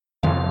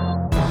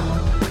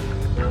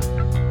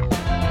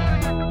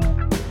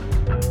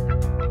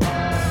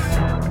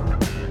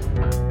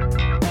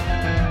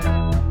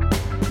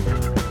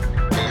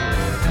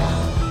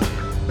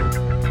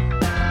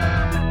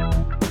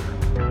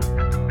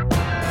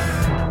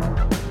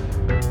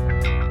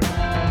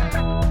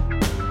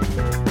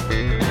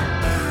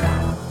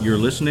You're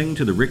listening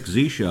to The Rick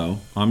Z Show.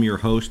 I'm your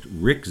host,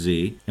 Rick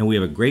Z, and we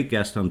have a great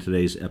guest on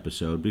today's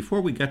episode. Before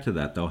we get to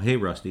that, though, hey,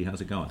 Rusty,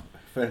 how's it going?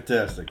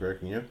 Fantastic,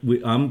 Rick, and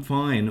you? I'm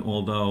fine,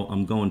 although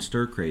I'm going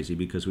stir-crazy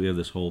because we have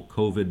this whole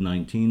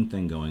COVID-19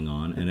 thing going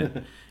on,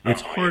 and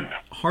it's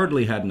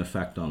hardly had an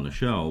effect on the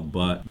show,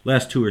 but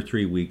last 2 or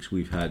 3 weeks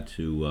we've had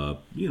to,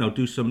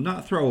 do some,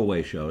 not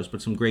throwaway shows,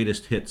 but some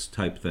greatest hits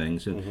type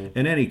things. And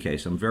in any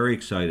case, I'm very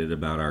excited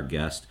about our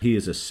guest. He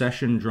is a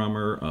session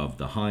drummer of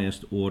the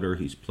highest order.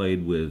 He's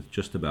played with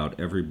just about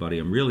everybody.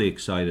 I'm really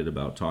excited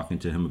about talking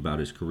to him about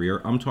his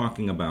career. I'm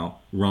talking about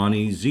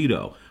Ronnie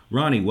Zito.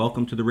 Ronnie,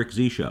 welcome to the Rick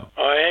Z Show.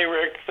 Oh, hey,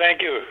 Rick.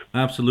 Thank you.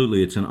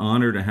 Absolutely. It's an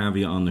honor to have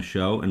you on the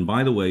show. And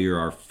by the way, you're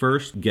our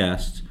first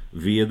guest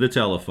via the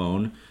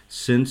telephone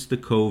since the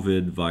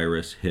COVID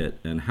virus hit.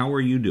 And how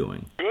are you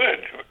doing?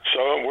 Good.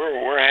 So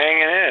we're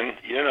hanging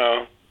in. You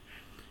know,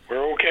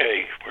 we're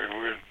okay.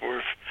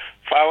 We're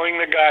following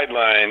the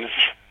guidelines.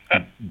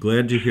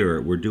 Glad to hear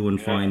it. We're doing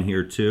fine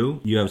here, too.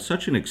 You have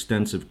such an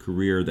extensive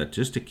career that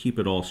just to keep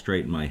it all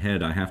straight in my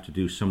head, I have to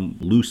do some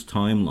loose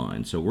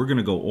timeline. So we're going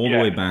to go all the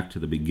way back to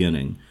the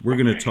beginning. We're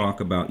going to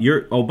talk about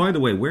your... Oh, by the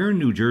way, where in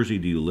New Jersey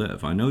do you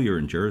live? I know you're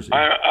in Jersey.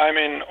 I'm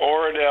in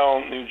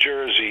Oradell, New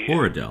Jersey.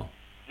 Oradell?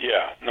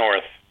 Yeah,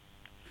 North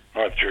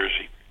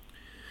Jersey.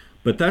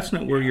 But that's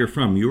not where you're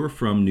from. You're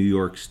from New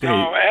York State.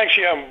 No,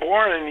 actually, I'm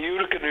born in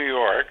Utica, New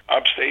York,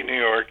 upstate New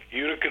York,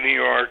 Utica, New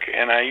York,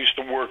 and I used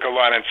to work a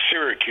lot in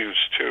Syracuse,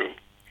 too.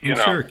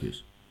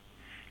 Syracuse?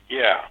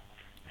 Yeah.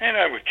 And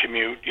I would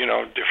commute,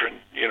 different,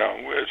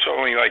 it's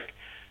only like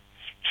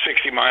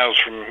 60 miles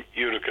from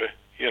Utica,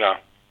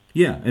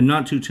 Yeah, and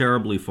not too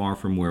terribly far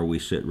from where we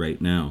sit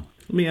right now.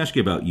 Let me ask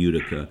you about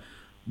Utica.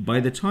 By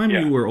the time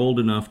you were old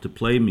enough to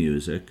play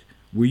music,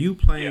 were you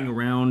playing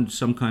around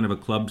some kind of a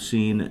club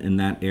scene in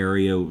that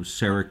area,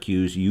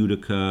 Syracuse,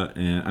 Utica?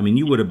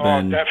 You would have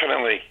been... Oh,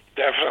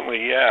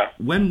 definitely, yeah.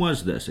 When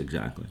was this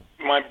exactly?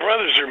 My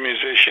brothers are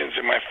musicians,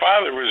 and my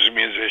father was a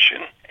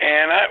musician,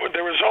 and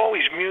there was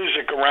always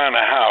music around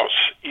the house,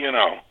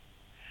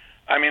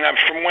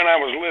 from when I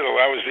was little,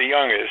 I was the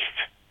youngest,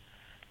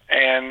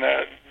 and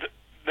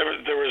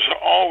there was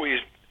always,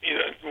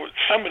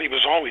 somebody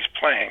was always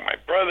playing. My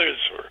brothers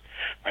or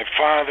my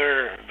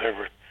father,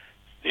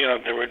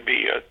 there would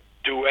be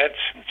duets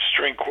and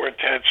string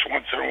quartets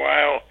once in a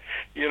while,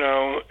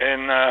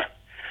 and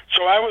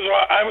so I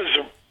was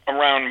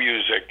around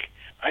music.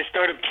 I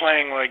started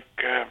playing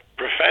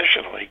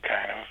professionally,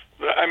 kind of.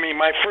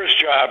 My first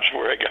jobs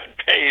where I got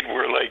paid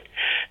were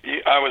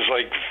I was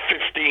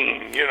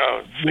 15,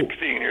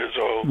 16 years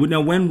old.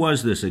 Now, when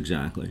was this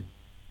exactly?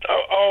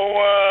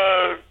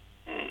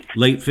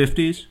 Late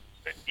 50s?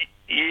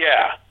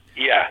 Yeah,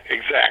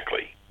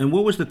 exactly. And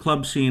what was the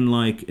club scene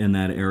like in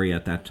that area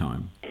at that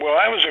time? Well,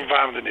 I was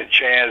involved in the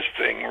jazz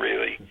thing,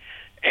 really,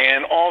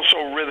 and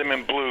also rhythm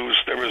and blues.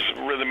 There was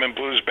a rhythm and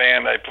blues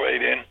band I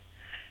played in.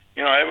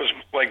 It was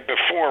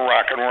before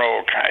rock and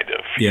roll, kind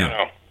of,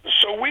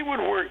 So we would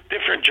work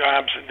different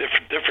jobs in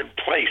different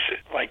places.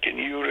 Like in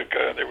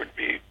Utica, there would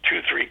be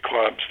 2-3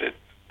 clubs that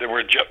they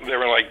were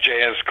like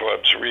jazz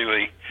clubs,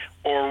 really,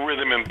 or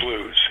rhythm and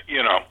blues,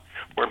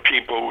 where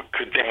people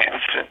could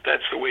dance. And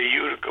that's the way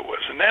Utica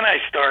was. And then I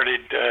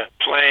started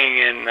playing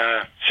in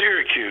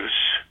Syracuse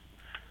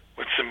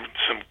with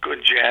some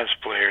good jazz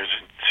players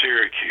in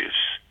Syracuse.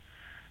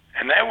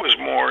 And that was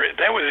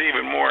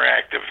even more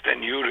active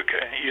than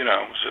Utica, it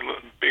was a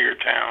little bigger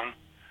town.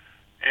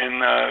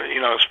 And,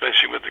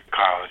 especially with the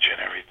college and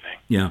everything.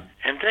 Yeah.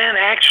 And then,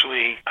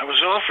 actually, I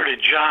was offered a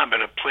job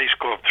at a place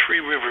called Three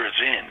Rivers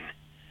Inn,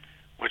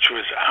 which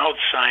was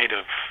outside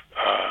of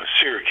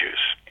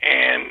Syracuse.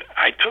 And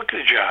I took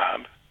the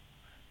job,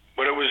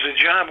 but it was a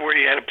job where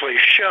you had to play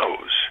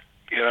shows,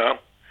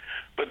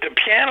 But the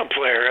piano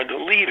player, the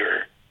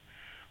leader,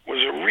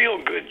 was a real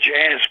good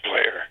jazz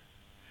player.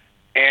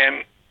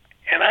 And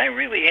I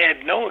really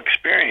had no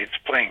experience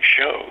playing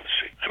shows.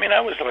 I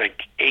was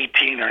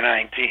 18 or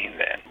 19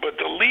 then. But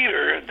the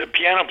leader, the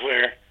piano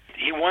player,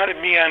 he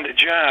wanted me on the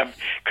job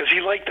because he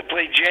liked to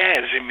play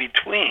jazz in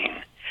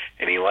between.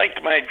 And he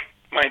liked my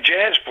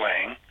jazz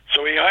playing.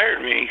 So he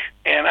hired me.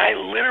 And I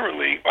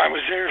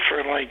was there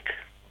for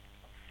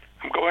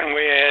I'm going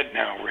way ahead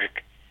now,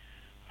 Rick.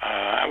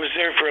 I was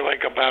there for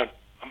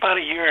about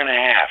a year and a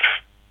half.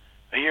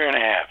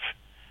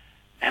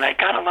 And I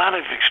got a lot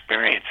of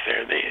experience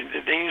there.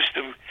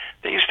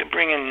 They used to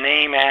bring in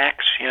name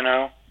acts,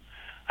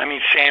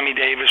 Sammy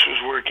Davis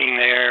was working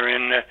there,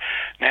 and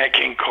Nat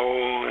King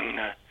Cole, and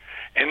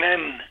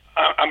then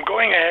I'm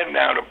going ahead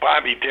now to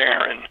Bobby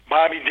Darin.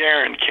 Bobby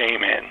Darin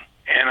came in,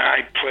 and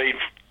I played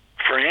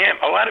for him.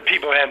 A lot of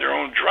people had their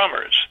own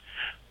drummers,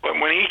 but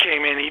when he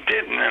came in, he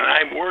didn't, and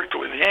I worked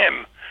with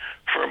him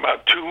for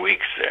about 2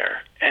 weeks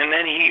there, and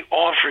then he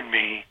offered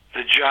me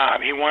the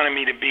job. He wanted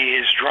me to be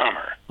his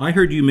drummer. I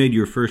heard you made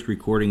your first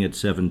recording at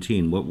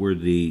 17. What were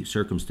the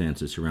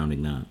circumstances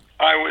surrounding that?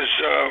 I was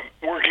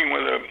working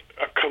with a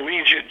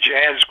collegiate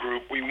jazz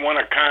group. We won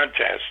a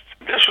contest.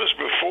 This was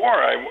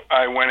before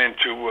I went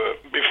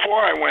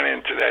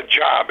into that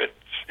job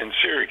in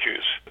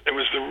Syracuse.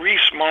 the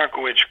Reese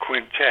Markowitz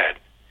Quintet,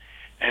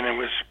 and it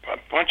was a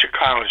bunch of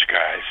college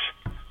guys.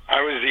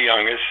 I was the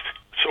youngest,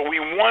 so we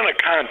won a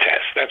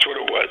contest. That's what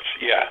it was.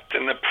 Yeah,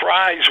 and the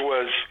prize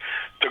was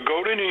to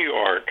go to New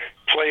York,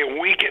 play a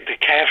week at the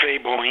Cafe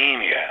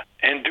Bohemia,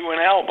 and do an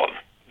album.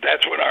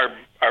 That's what our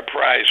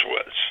prize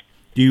was.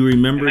 Do you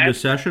remember the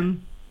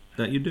session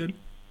that you did?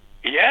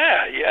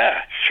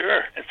 Yeah,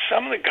 sure. And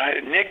some of the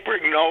guys, Nick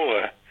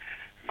Brignola,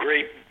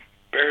 great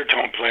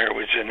baritone player,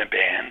 was in the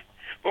band.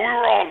 But we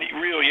were all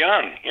real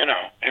young,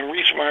 and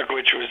Reese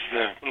Markowitz was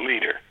the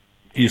leader.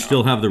 Do you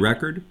still have the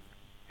record?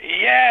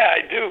 Yeah,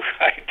 I do.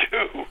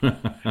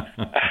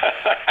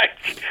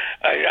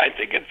 I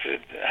think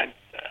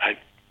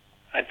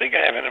I think I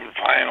have it in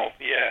vinyl,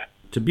 yeah.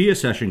 To be a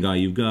session guy,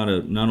 you've got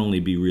to not only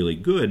be really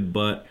good,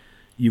 but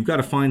you've got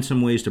to find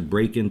some ways to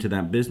break into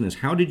that business.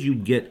 How did you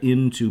get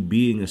into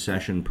being a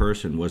session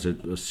person? Was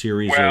it a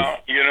series of...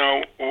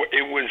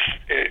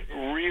 it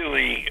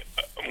really,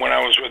 when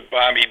I was with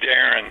Bobby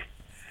Darin,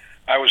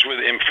 I was with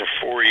him for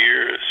 4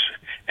 years,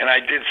 and I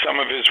did some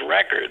of his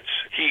records.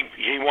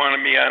 He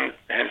wanted me on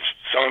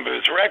some of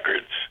his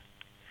records.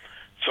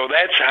 So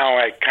that's how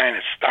I kind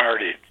of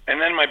started.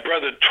 And then my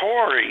brother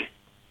Torrey,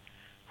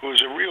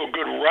 who's a real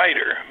good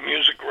writer,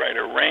 music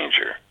writer,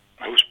 arranger,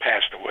 who's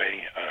passed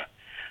away,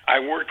 I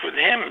worked with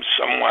him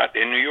somewhat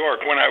in New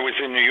York when I was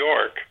in New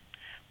York.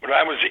 But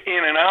I was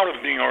in and out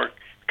of New York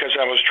because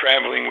I was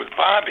traveling with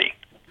Bobby.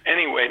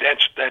 Anyway,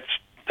 that's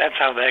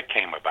how that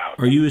came about.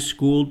 Are you a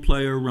schooled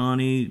player,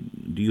 Ronnie?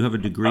 Do you have a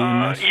degree in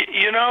this?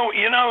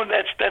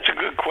 That's a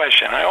good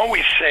question. I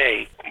always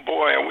say,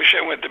 boy, I wish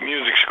I went to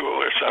music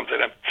school or something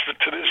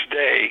to this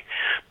day.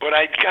 But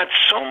I got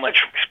so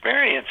much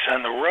experience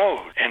on the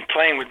road and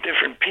playing with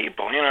different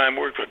people. I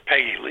worked with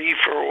Peggy Lee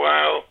for a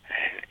while,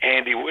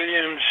 Andy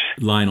Williams.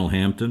 Lionel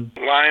Hampton.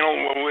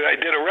 I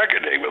did a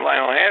record day with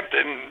Lionel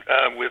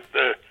Hampton with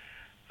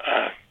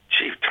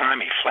Chief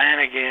Tommy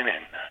Flanagan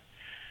and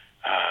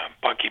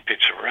Bucky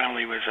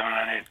Pizzarelli was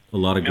on it. A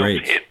lot of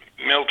greats.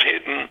 Milt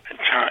Hinton,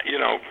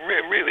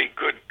 really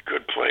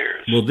good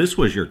players. Well, this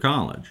was your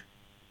college.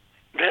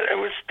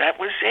 That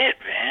was it,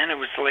 man. It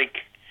was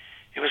like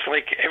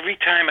every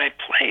time I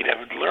played, I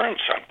would learn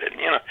something.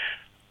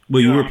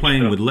 Well, you were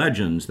playing with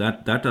legends.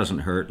 That doesn't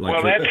hurt.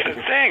 Well, that's the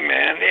thing,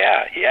 man.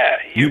 Yeah.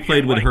 You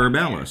played with Herb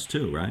Ellis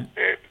too, right?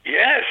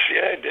 Yes,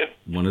 I did.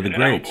 One of the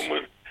greats.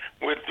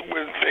 With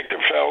Victor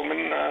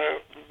Feldman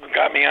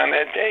got me on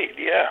that date.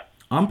 Yeah.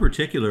 I'm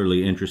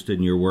particularly interested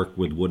in your work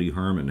with Woody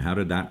Herman. How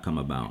did that come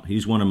about?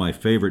 He's one of my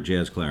favorite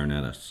jazz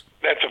clarinetists.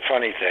 That's a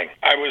funny thing.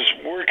 I was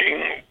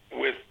working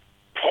with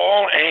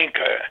Paul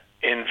Anka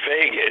in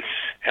Vegas,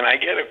 and I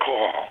get a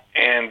call.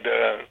 And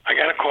I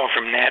got a call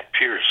from Nat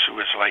Pierce, who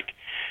was like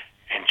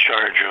in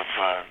charge of,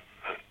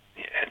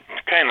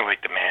 kind of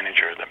like the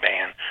manager of the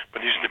band,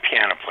 but he's the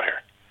piano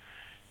player.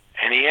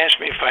 And he asked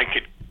me if I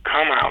could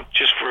come out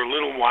just for a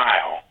little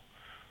while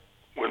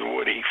with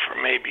Woody for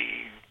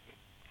maybe,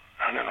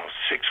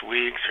 6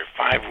 weeks or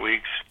 5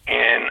 weeks,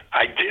 and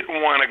I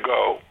didn't want to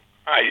go.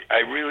 I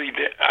really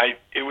did.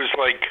 It was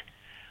like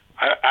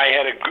I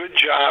had a good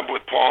job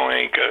with Paul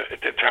Anka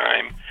at the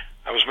time.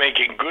 I was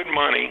making good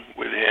money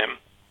with him,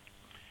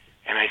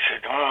 and I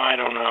said, I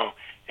don't know.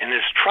 And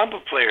this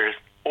trumpet player,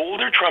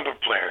 older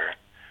trumpet player,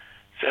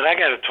 said, I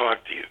got to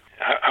talk to you.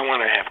 I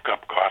want to have a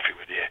cup of coffee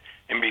with you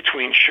in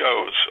between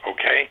shows,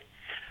 okay?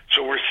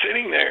 So we're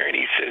sitting there, and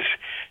he says,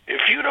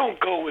 if you don't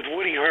go with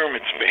Woody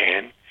Herman's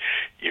band,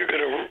 you're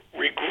going to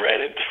regret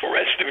it the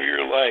rest of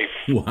your life.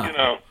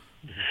 Wow.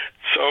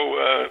 So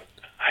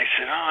I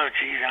said,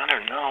 geez, I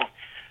don't know.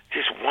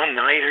 Just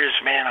one-nighters,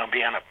 man, I'll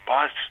be on a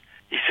bus.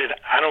 He said,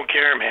 I don't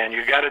care, man.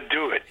 You got to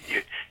do it.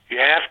 You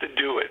have to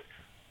do it.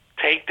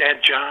 Take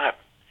that job.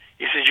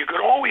 He says, you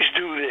could always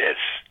do this.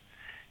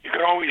 You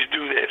could always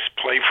do this,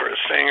 play for a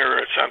singer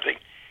or something.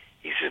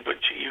 He said, but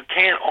you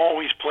can't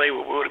always play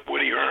with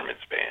Woody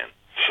Herman's band.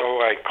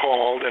 So I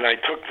called and I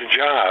took the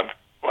job,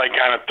 like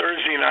on a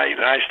Thursday night,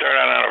 and I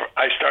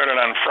started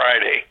on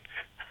Friday.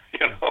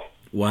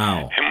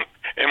 Wow.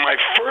 And my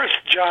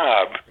first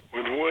job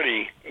with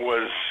Woody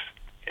was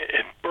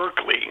at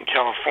Berkeley in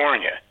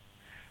California.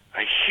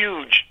 A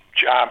huge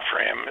job for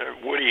him.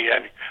 Woody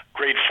had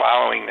great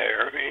following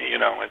there,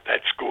 at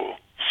that school.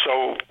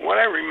 So what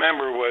I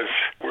remember was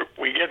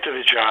we get to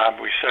the job,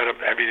 we set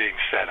up, everything's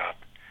set up.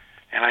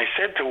 And I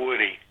said to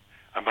Woody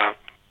about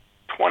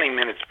 20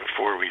 minutes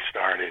before we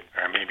started,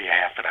 or maybe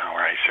half an hour,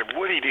 I said,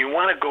 Woody, do you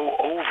want to go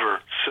over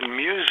some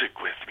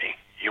music with me?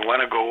 You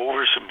want to go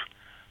over some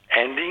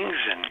endings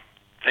and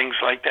things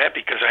like that?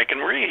 Because I can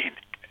read.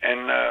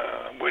 And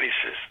Woody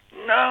says,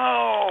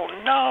 no,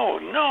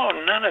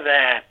 none of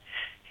that.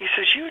 He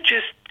says, you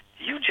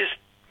just,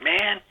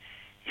 man,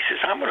 he says,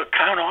 I'm going to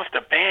count off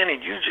the band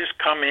and you just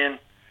come in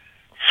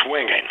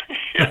swinging.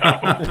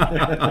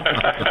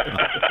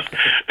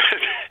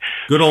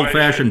 Good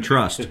old-fashioned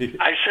trust.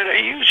 I said, are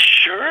you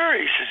sure?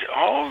 He says,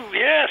 oh,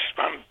 yes,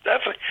 I'm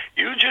definitely.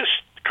 You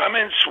just come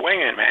in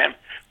swinging, man.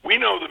 We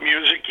know the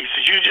music. He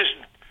says, you just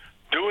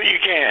do what you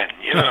can,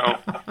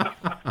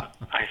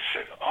 I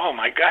said, oh,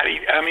 my God. He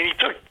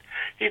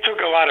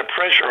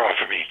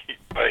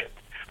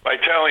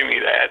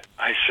that,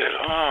 I said,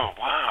 oh,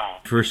 wow.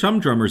 For some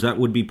drummers, that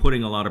would be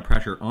putting a lot of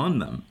pressure on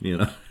them, you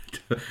know.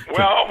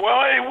 Well,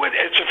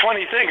 it's a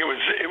funny thing.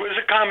 It was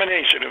a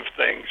combination of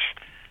things.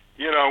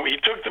 You know, he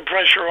took the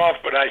pressure off,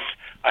 but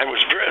I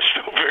was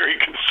still very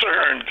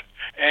concerned.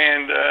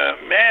 And,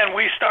 man,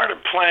 we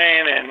started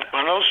playing, and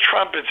when those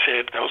trumpets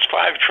hit, those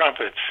 5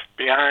 trumpets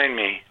behind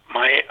me,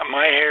 my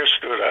hair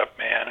stood up,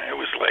 man. It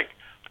was like,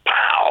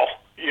 pow,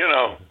 you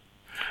know.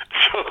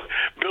 So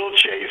Bill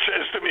Chase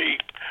says to me,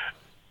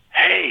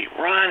 hey,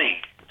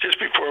 Ronnie, just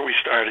before we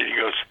started, he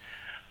goes,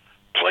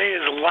 play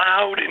as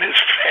loud and as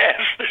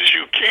fast as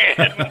you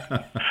can.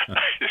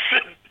 I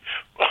said,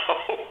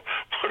 oh,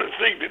 what a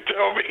thing to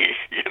tell me,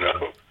 you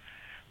know.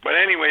 But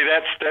anyway,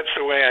 that's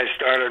the way I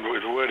started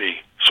with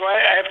Woody. So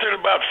after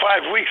about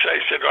 5 weeks, I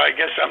said, well, I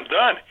guess I'm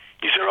done.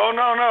 He said, oh,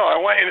 no, I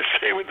want you to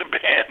stay with the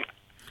band.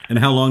 And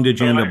how long did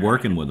you end up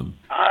working with him?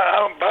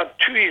 About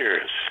 2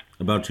 years.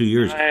 About 2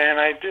 years. And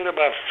I did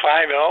about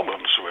 5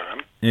 albums with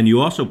him. And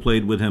you also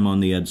played with him on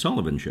the Ed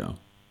Sullivan Show.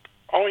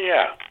 Oh,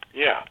 yeah.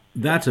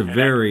 That's a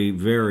very,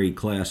 very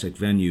classic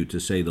venue, to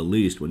say the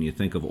least, when you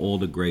think of all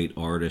the great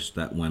artists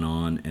that went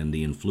on and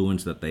the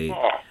influence that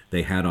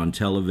they had on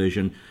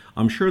television.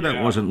 I'm sure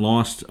that wasn't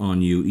lost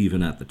on you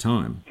even at the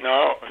time.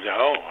 No.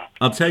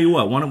 I'll tell you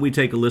what, why don't we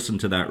take a listen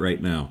to that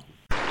right now?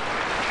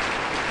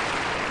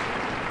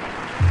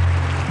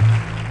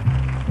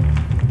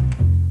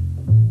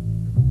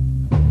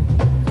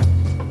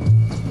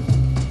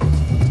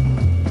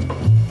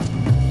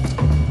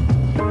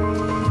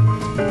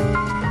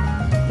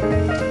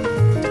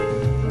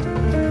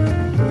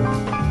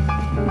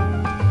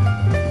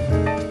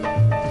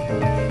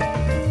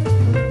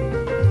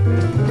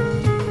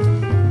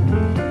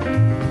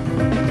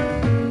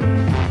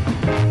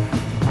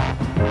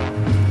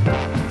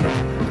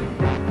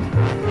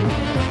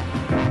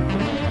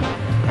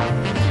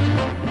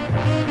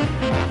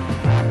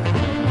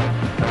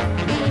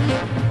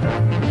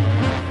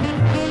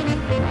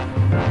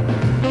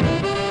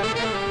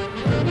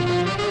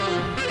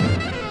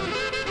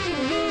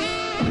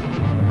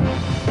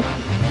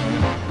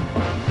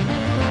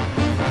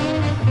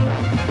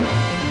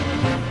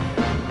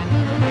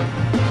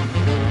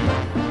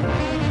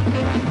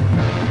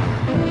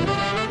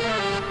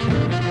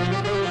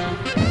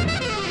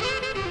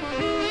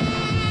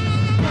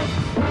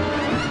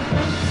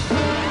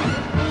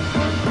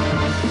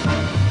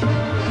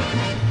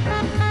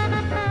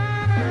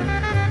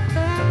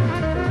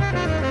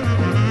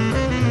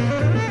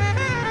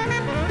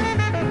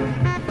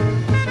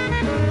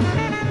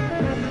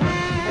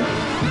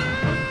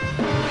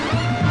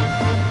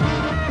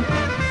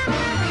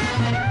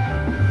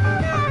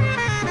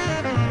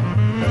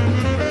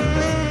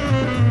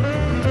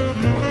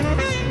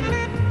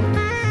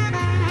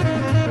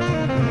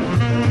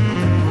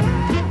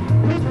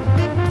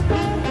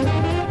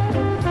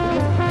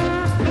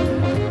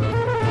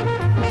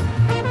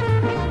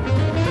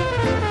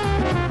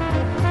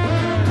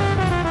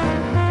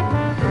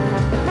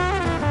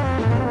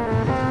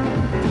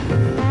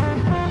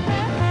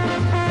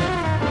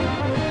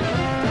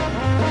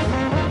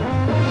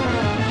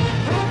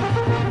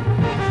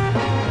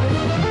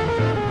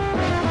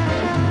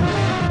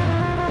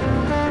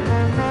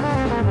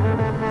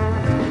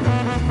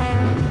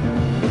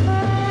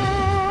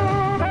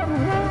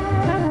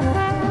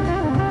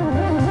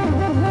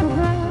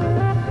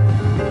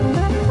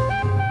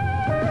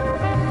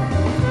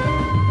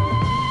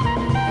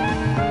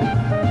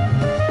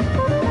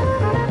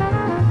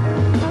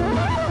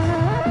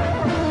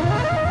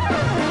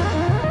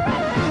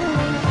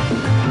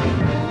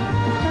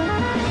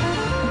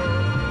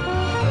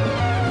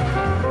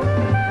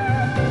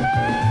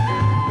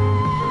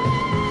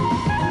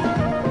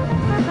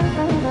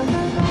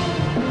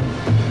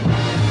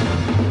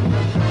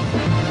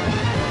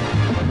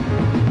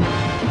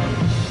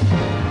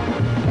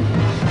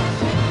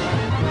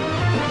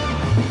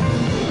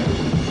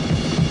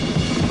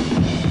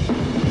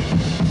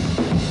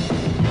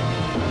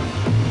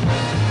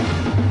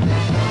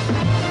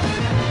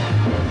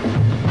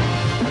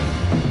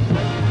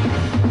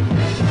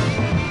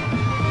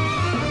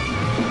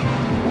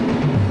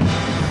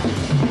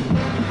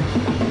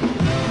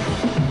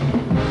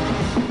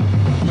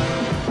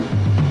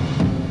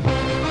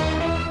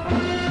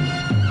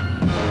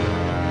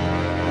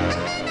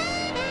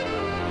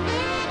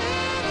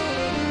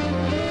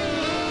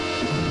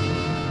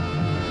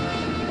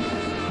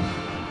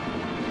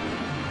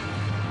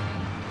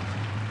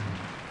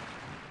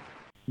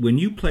 When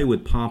you play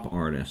with pop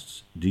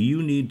artists, do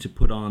you need to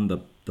put on the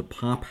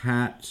pop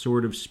hat,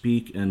 sort of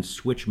speak, and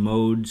switch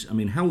modes? I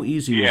mean, how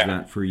easy is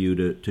that for you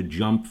to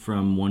jump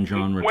from one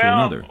genre to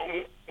another?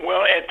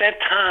 Well, at that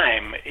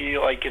time,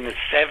 like in the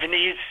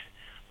 70s,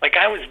 like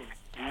I was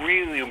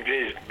really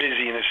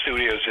busy in the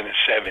studios in the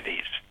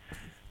 70s.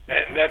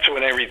 That's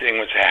when everything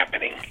was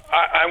happening.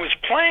 I was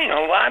playing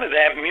a lot of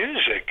that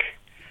music,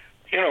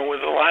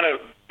 with a lot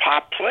of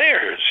pop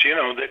players,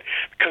 that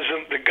because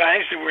the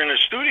guys that were in the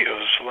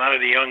studios, a lot of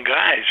the young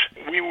guys,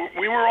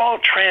 we were all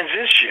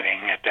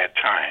transitioning at that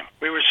time.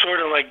 We were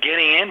sort of like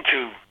getting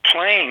into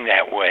playing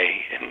that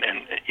way,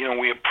 and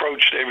we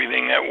approached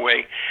everything that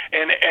way,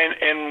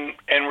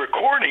 and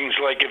recordings,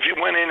 like if you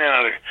went in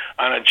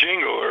on a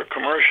jingle or a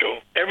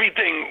commercial,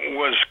 everything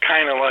was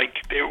kind of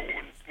like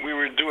we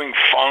were doing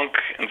funk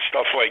and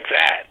stuff like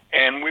that,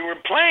 and we were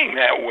playing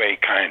that way,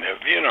 kind of,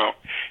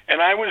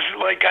 and I was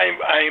like,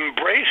 I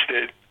embraced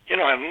it.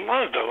 I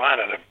loved a lot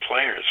of the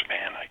players,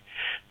 man.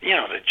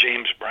 The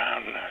James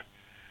Brown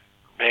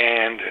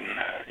band,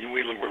 and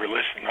we were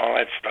listening to all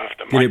that stuff,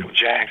 to Michael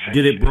Jackson.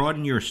 Did it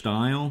broaden your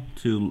style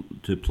to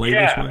play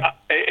this way?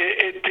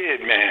 It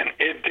did, man.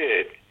 It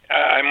did.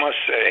 I must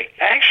say.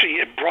 Actually,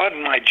 it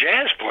broadened my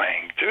jazz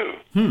playing, too.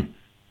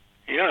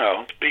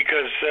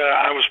 Because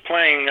I was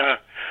playing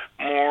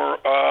more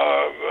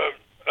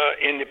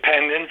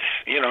independent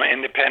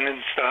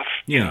stuff,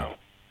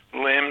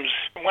 limbs.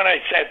 When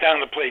I sat down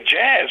to play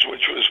jazz,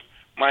 which was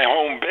my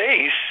home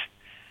base,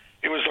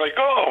 it was like,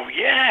 oh,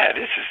 yeah,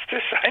 this.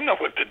 I know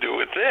what to do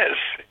with this,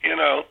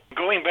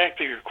 Going back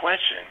to your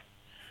question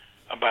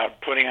about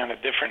putting on a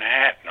different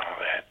hat and all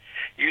that,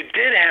 you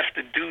did have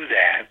to do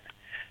that.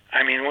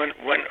 I mean, when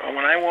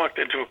I walked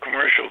into a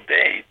commercial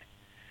date,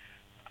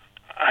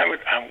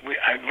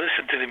 I'd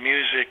listen to the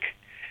music,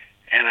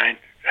 and I'd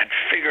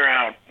figure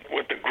out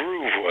what the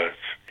groove was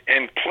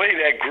and play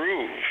that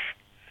groove.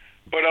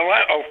 But a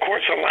lot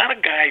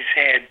of guys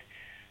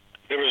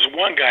there was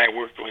one guy I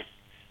worked with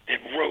that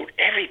wrote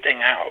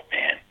everything out,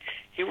 man.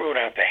 He wrote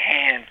out the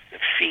hands, the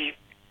feet,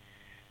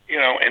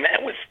 and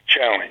that was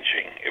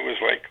challenging. It was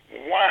like,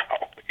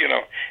 wow,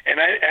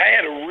 and I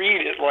had to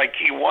read it like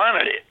he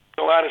wanted it.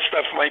 A lot of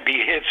stuff might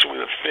be hits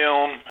with a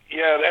film.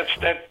 Yeah,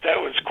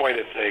 that was quite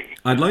a thing.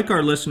 I'd like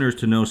our listeners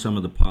to know some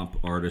of the pop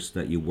artists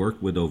that you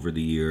worked with over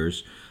the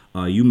years.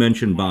 You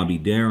mentioned Bobby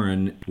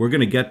Darin. We're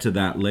going to get to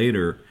that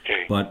later.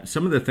 Okay. But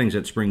some of the things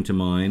that spring to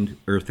mind,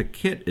 Eartha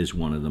Kitt is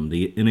one of them,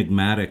 the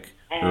enigmatic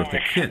Eartha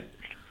Kitt.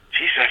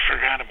 Jeez, I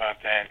forgot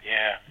about that,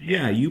 yeah.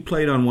 Yeah, you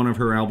played on one of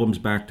her albums,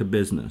 Back to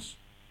Business.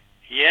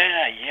 Yeah.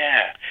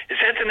 Is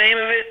that the name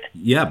of it?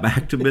 Yeah,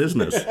 Back to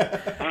Business.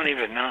 I don't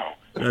even know.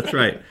 That's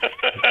right.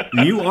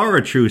 You are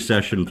a true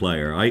session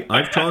player.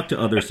 I've talked to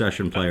other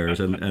session players,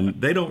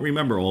 and they don't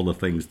remember all the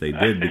things they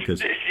did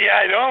because... Yeah,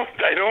 I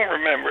don't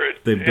remember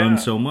it. They've done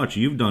so much.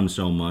 You've done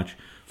so much.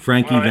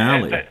 Frankie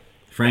Valli.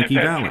 Frankie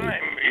Valli.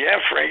 Yeah,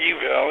 Frankie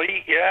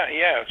Valli.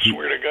 Yeah,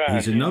 swear to God.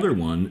 He's another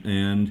one,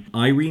 and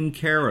Irene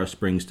Cara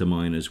springs to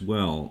mind as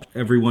well.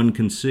 Everyone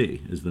Can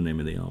See is the name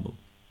of the album.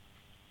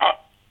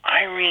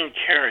 Irene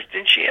Cara,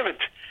 did she have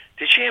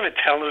a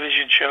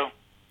television show?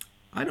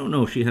 I don't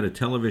know if she had a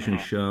television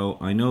show.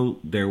 I know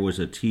there was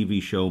a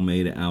TV show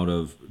made out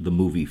of the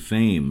movie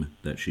Fame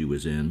that she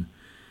was in.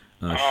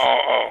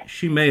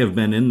 She may have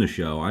been in the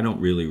show. I don't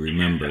really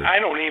remember. I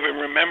don't even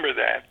remember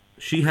that.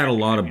 She had a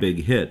lot of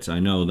big hits, I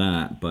know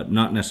that, but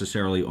not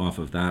necessarily off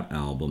of that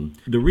album.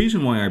 The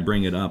reason why I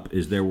bring it up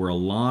is there were a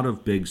lot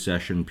of big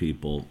session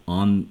people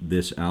on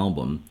this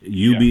album.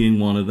 You being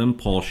one of them,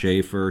 Paul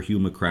Schaefer, Hugh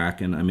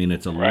McCracken. I mean,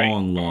 it's a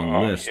long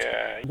list.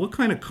 Yeah. What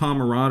kind of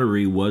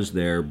camaraderie was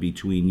there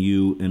between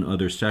you and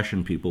other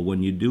session people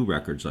when you do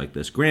records like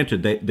this?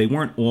 Granted, they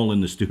weren't all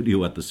in the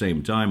studio at the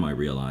same time, I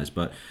realize,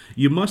 but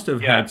you must have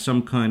had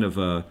some kind of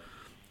a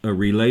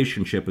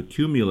relationship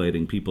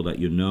accumulating people that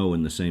you know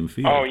in the same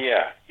field. Oh,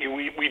 yeah.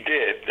 We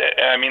did.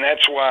 I mean,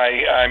 that's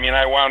why,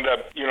 I wound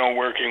up,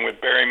 working with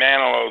Barry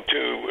Manilow,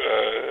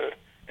 too,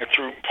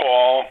 through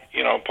Paul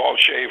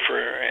Schaefer,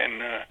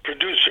 and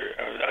producer,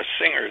 a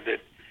singer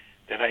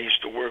that I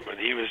used to work with.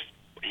 He was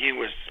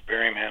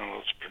Barry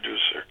Manilow's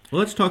producer. Well,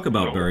 let's talk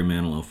about Barry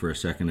Manilow for a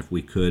second, if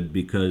we could,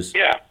 because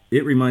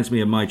it reminds me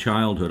of my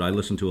childhood. I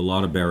listened to a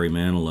lot of Barry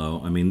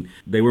Manilow. I mean,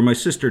 they were my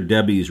sister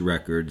Debbie's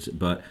records,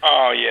 but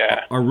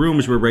our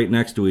rooms were right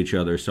next to each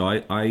other, so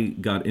I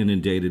got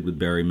inundated with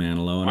Barry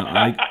Manilow,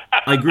 and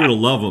I grew to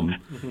love him.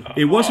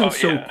 It wasn't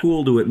so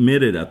cool to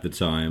admit it at the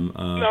time.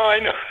 No, I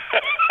know.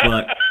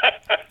 But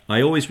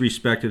I always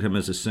respected him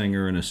as a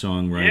singer and a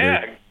songwriter.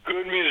 Yeah,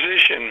 good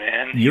musician,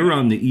 man. You're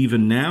on the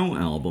Even Now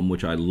album,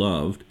 which I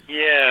loved.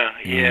 Yeah.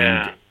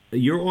 And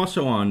you're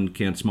also on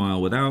Can't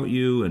Smile Without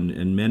You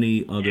and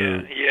many other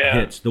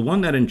hits. The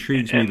one that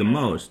intrigues me the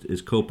most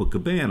is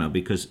Copacabana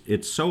because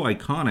it's so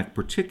iconic,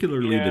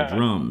 particularly the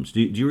drums.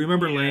 Do you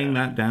remember laying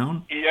that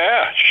down?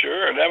 Yeah,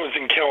 sure. That was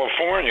in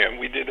California.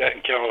 We did that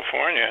in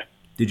California.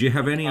 Did you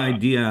have any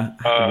idea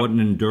what an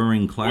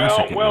enduring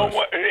classic it was?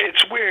 Well,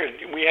 it's weird.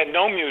 We had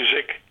no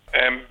music,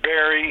 and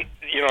Barry,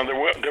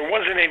 there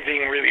wasn't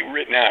anything really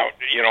written out,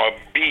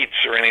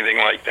 beats or anything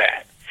like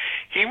that.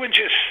 He would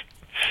just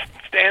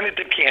stand at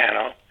the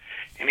piano,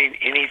 and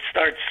he'd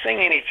start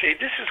singing. He'd say,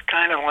 "This is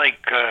kind of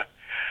like,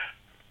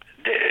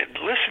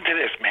 listen to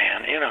this,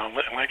 man,"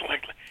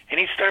 like, and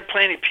he'd start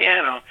playing the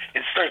piano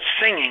and start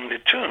singing the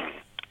tune,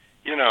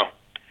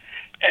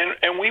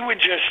 and we would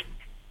just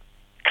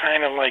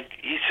kind of like,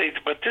 he'd say,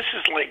 "But this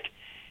is like,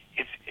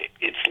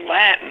 it's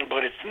Latin,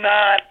 but it's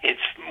not.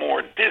 It's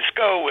more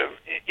disco,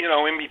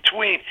 in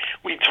between."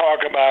 We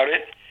talk about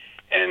it,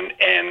 and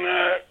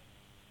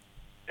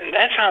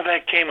that's how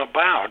that came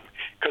about.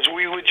 because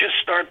we would just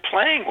start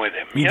playing with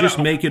him. You just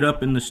make it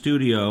up in the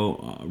studio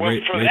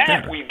right that,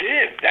 there. we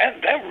did.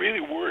 That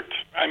really worked.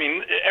 I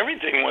mean,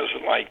 everything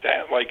wasn't like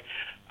that. Like,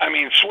 I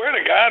mean, Swear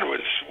to God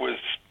was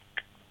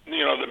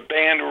the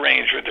band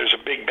arrangement. There's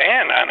a big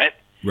band on it.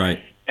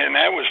 Right. And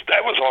that was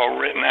all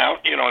written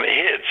out, the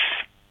hits.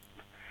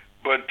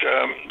 But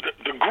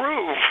the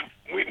groove,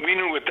 we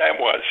knew what that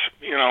was,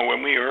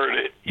 when we heard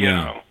it, you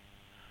know.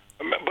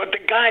 But the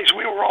guys,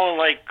 we were all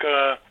like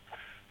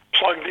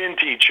plugged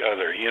into each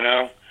other,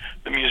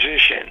 the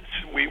musicians.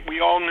 We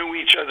all knew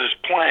each other's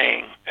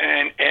playing,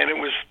 and it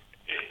was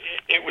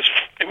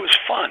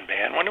fun,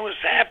 man. When it was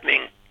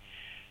happening,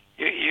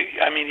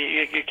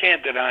 you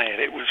can't deny it.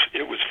 It was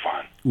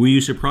fun. Were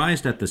you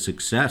surprised at the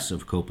success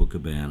of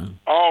Copacabana?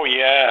 Oh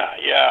yeah.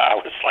 I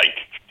was like,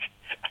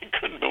 I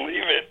couldn't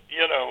believe it.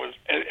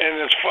 And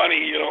it's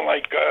funny,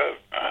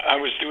 I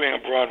was doing a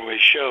Broadway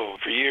show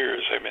for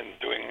years. I've been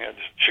doing it in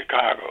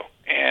Chicago,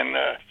 and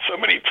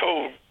somebody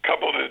told a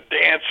couple of the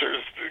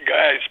dancers, the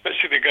guys,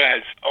 especially the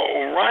guys,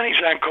 "Oh,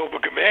 Ronnie's on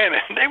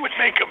Copacabana," and they would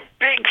make a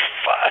big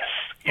fuss.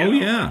 Oh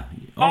yeah.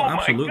 Oh,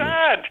 absolutely. My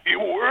God, you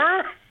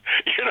were?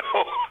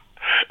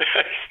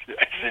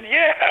 I said,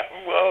 yeah,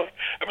 well,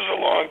 that was a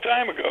long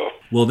time ago.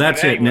 Well,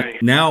 that's anyway.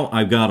 It. Now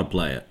I've got to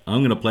play it. I'm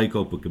going to play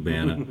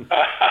Copacabana.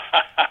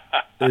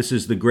 This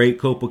is the great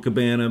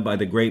Copacabana by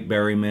the great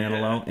Barry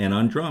Manilow, and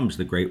on drums,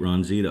 the great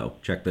Ron Zito.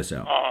 Check this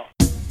out.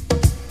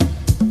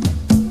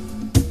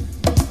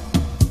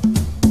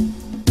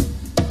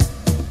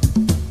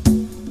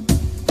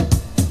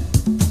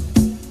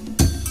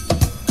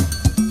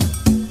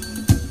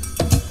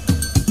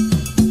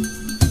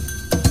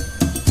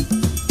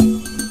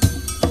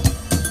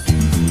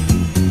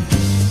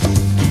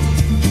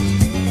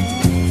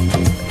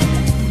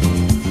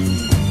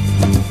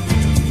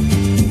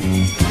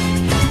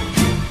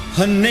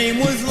 Her name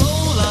was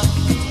Lola,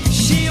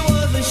 she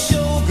was a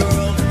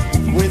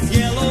showgirl with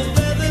yellow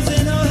feathers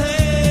in her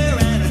hair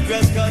and a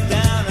dress cut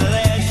down her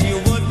there. She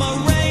would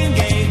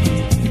merengue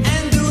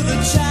and do the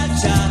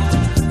cha-cha,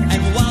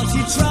 and while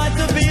she tried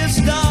to be a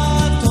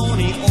star,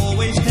 Tony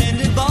always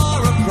tended bar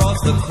across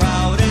the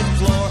crowded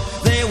floor.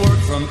 They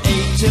worked from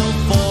 8 till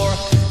 4,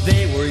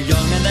 they were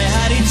young and they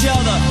had each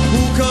other.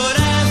 Who could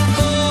ask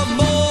for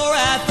more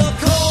at the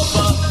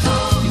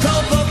Copacabana?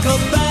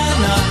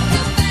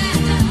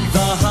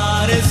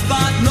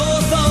 Spot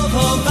north of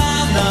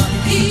Havana,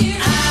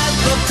 at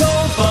the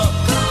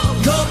Copacabana.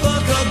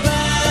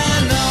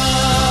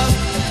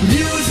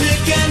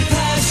 Music and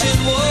passion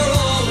were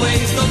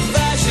always the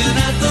fashion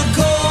at the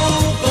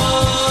Copa.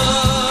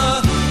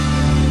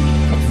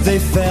 They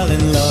fell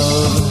in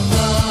love.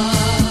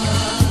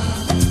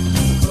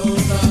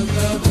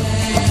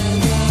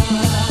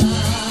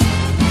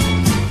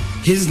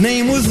 His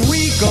name was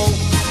Rico,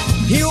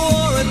 he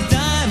wore a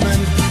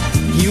diamond.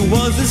 He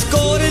was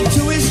escorted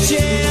to his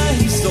chair.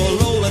 He saw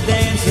Lola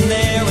dancing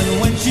there,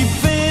 and when she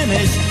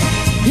finished,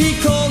 he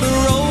called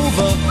her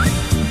over.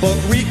 But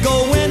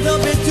Rico went a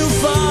bit too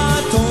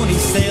far. Tony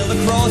sailed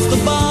across the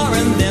bar,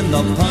 and then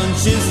the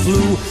punches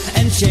flew,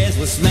 and chairs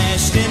were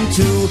smashed in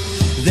two.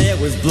 There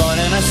was blood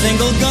and a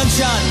single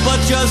gunshot, but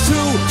just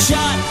who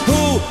shot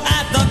who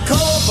at the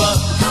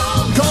Copacabana?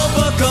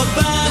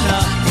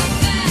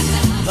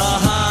 The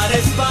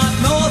hottest spot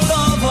north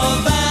of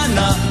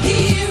Havana.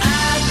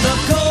 At the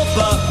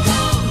Copacabana,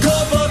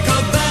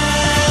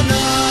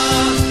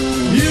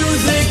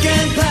 music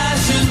and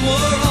passion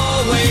were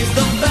always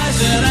the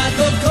fashion at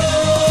the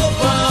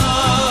Copa.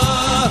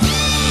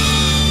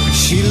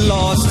 She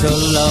lost her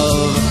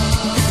love.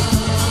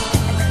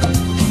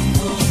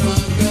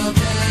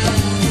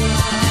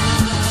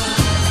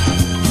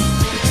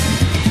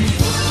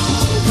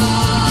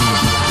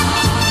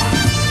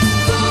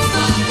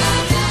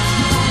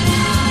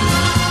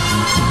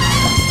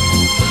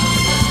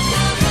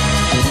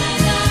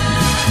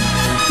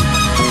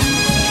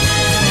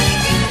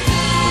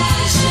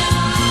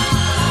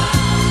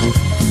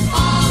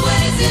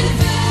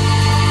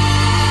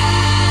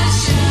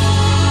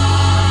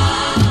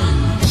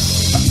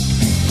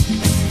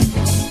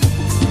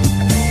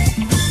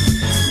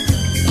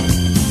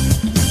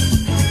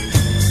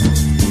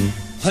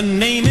 Her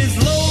name is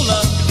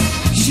Lola,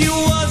 she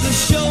was a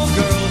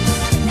showgirl,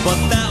 but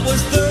that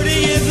was 30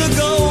 years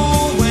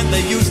ago when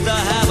they used to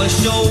have a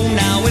show.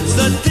 Now it's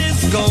a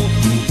disco,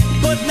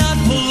 but not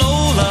for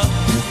Lola.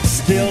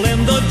 Still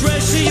in the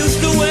dress she used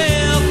to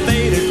wear,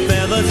 faded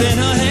feathers in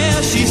her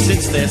hair. She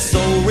sits there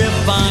so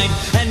refined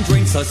and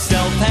drinks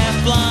herself half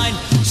blind.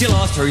 She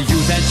lost her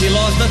youth and she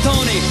lost the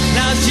Tony.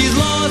 Now she's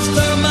lost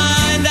her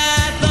mind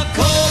at the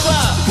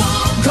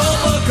Copacabana.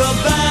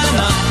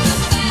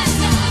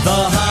 The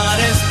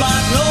hottest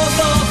spot north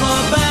of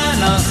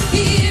Havana.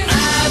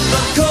 At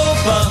the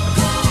Copacabana.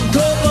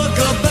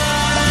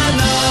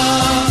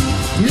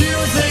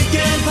 Music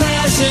and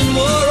passion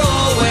were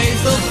always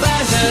the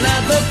fashion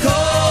at the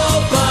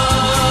Copa.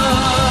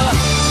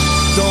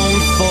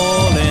 Don't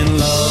fall in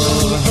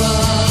love.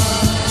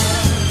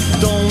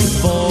 Don't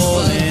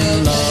fall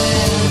in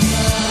love.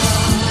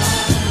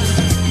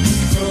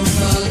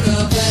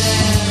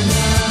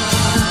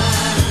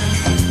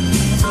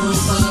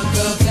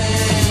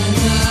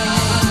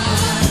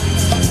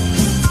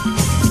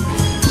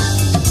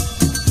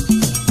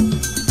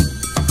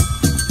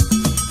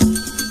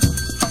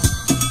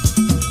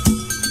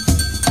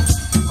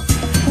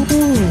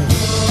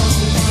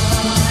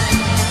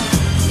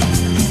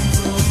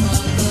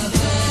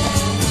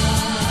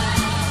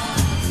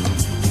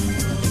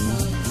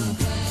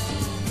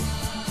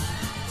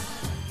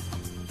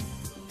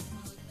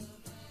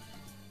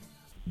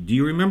 Do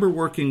you remember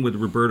working with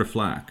Roberta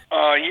Flack?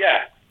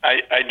 Yeah,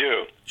 I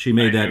do. She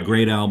made that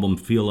great album,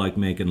 Feel Like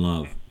Making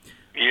Love.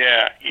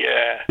 Yeah.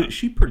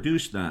 She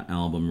produced that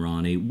album,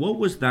 Ronnie. What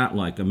was that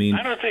like? I mean,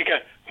 I don't think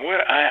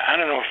I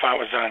don't know if I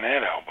was on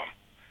that album.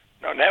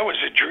 No, that was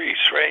Idris,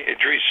 right?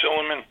 Idris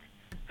Suleiman,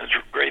 a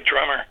great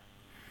drummer.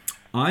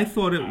 I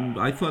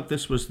thought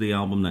this was the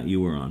album that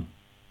you were on.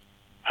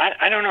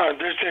 I don't know.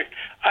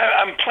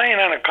 I'm playing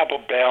on a couple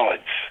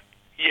ballads.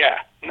 Yeah.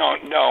 No.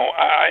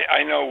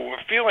 I know.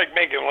 Feel Like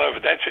Making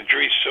Love. That's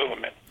Idris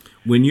Suleiman.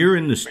 When you're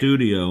in the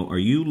studio, are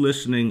you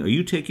listening? Are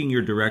you taking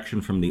your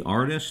direction from the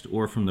artist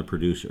or from the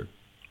producer?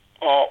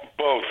 Oh,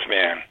 both,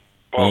 man.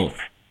 Both.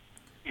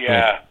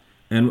 Yeah. Both.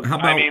 And how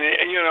about? I mean,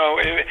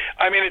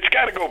 it's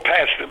got to go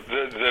past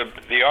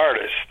the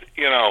artist.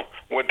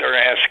 What they're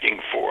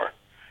asking for.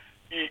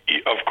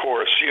 Of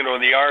course,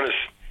 the artist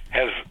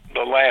has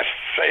the last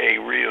say,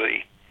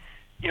 really.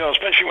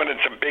 Especially when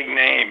it's a big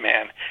name,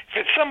 man. If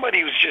it's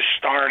somebody who's just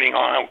starting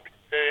out,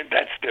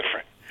 that's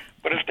different.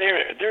 But if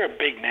they're a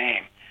big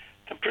name,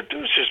 the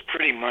producers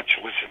pretty much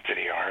listen to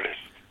the artist.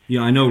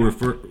 Yeah, I know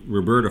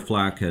Roberta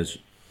Flack has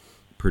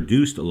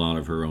produced a lot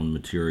of her own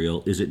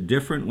material. Is it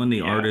different when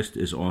the artist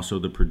is also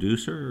the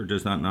producer, or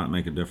does that not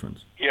make a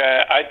difference?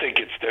 Yeah, I think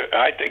it's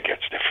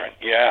different.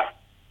 Yeah.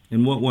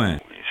 In what way?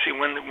 You see,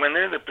 when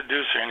they're the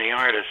producer and the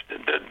artist,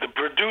 the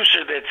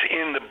producer that's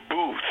in the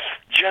booth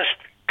just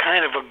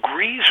kind of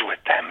agrees with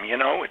them.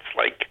 It's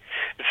like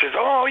it says,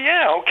 "Oh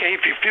yeah, okay.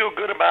 If you feel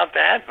good about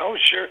that, oh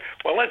sure.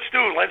 Well, let's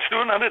do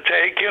another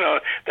take."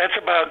 That's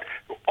about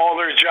all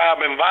their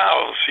job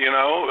involves.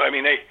 I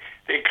mean,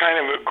 they kind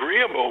of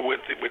agreeable with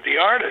the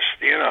artist.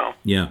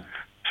 Yeah.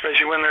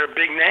 Especially when they're a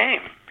big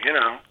name.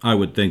 I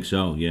would think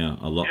so. Yeah,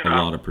 a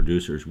lot of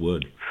producers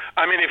would.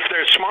 I mean, if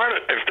they're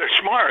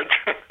smart,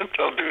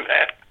 they'll do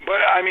that.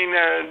 But I mean,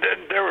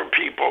 there were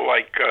people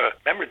like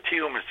remember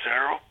Tio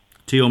Macero?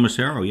 Tio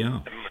Macero, yeah.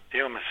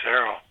 Tio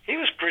Macero. He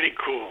was pretty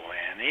cool,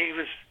 man.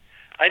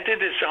 I did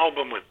this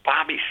album with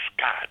Bobby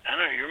Scott. I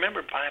don't know. You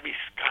remember Bobby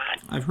Scott?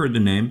 I've heard the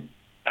name.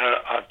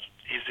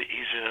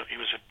 He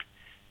was a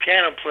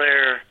piano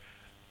player,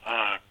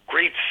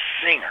 great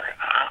singer,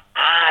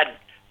 odd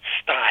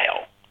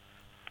style,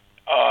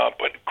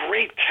 but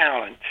great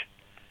talent.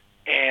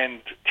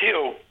 And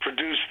Tio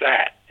produced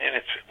that, and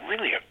it's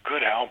really a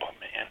good album,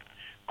 man.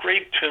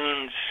 Great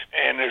tunes,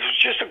 and it was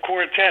just a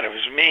quartet. It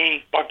was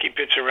me, Bucky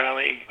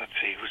Pizzarelli,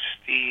 it was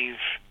Steve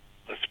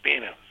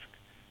Laspina,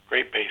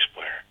 great bass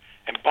player,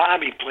 and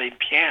Bobby played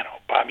piano,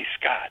 Bobby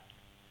Scott.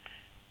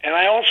 And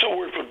I also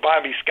worked with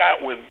Bobby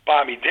Scott with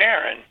Bobby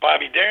Darin.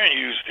 Bobby Darin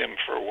used him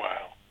for a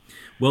while.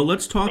 Well,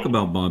 let's talk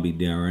about Bobby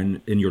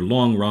Darin. In your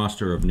long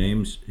roster of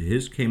names,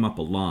 his came up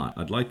a lot.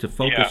 I'd like to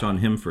focus on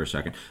him for a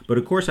second. But,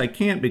 of course, I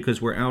can't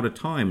because we're out of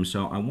time.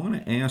 So I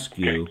want to ask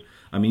you,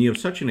 I mean, you have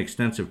such an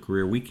extensive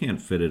career. We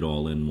can't fit it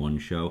all in one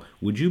show.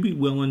 Would you be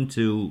willing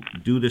to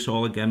do this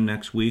all again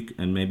next week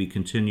and maybe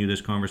continue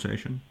this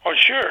conversation? Oh,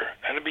 sure.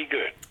 That'd be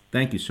good.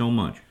 Thank you so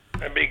much.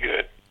 That'd be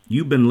good.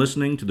 You've been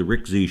listening to The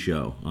Rick Z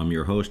Show. I'm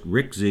your host,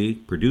 Rick Z,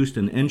 produced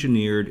and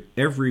engineered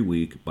every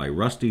week by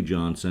Rusty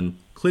Johnson.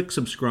 Click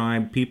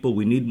subscribe, people.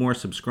 We need more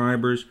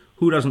subscribers.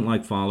 Who doesn't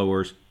like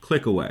followers?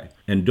 Click away.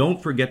 And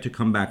don't forget to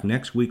come back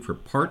next week for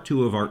part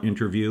 2 of our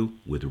interview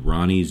with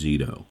Ronnie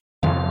Zito.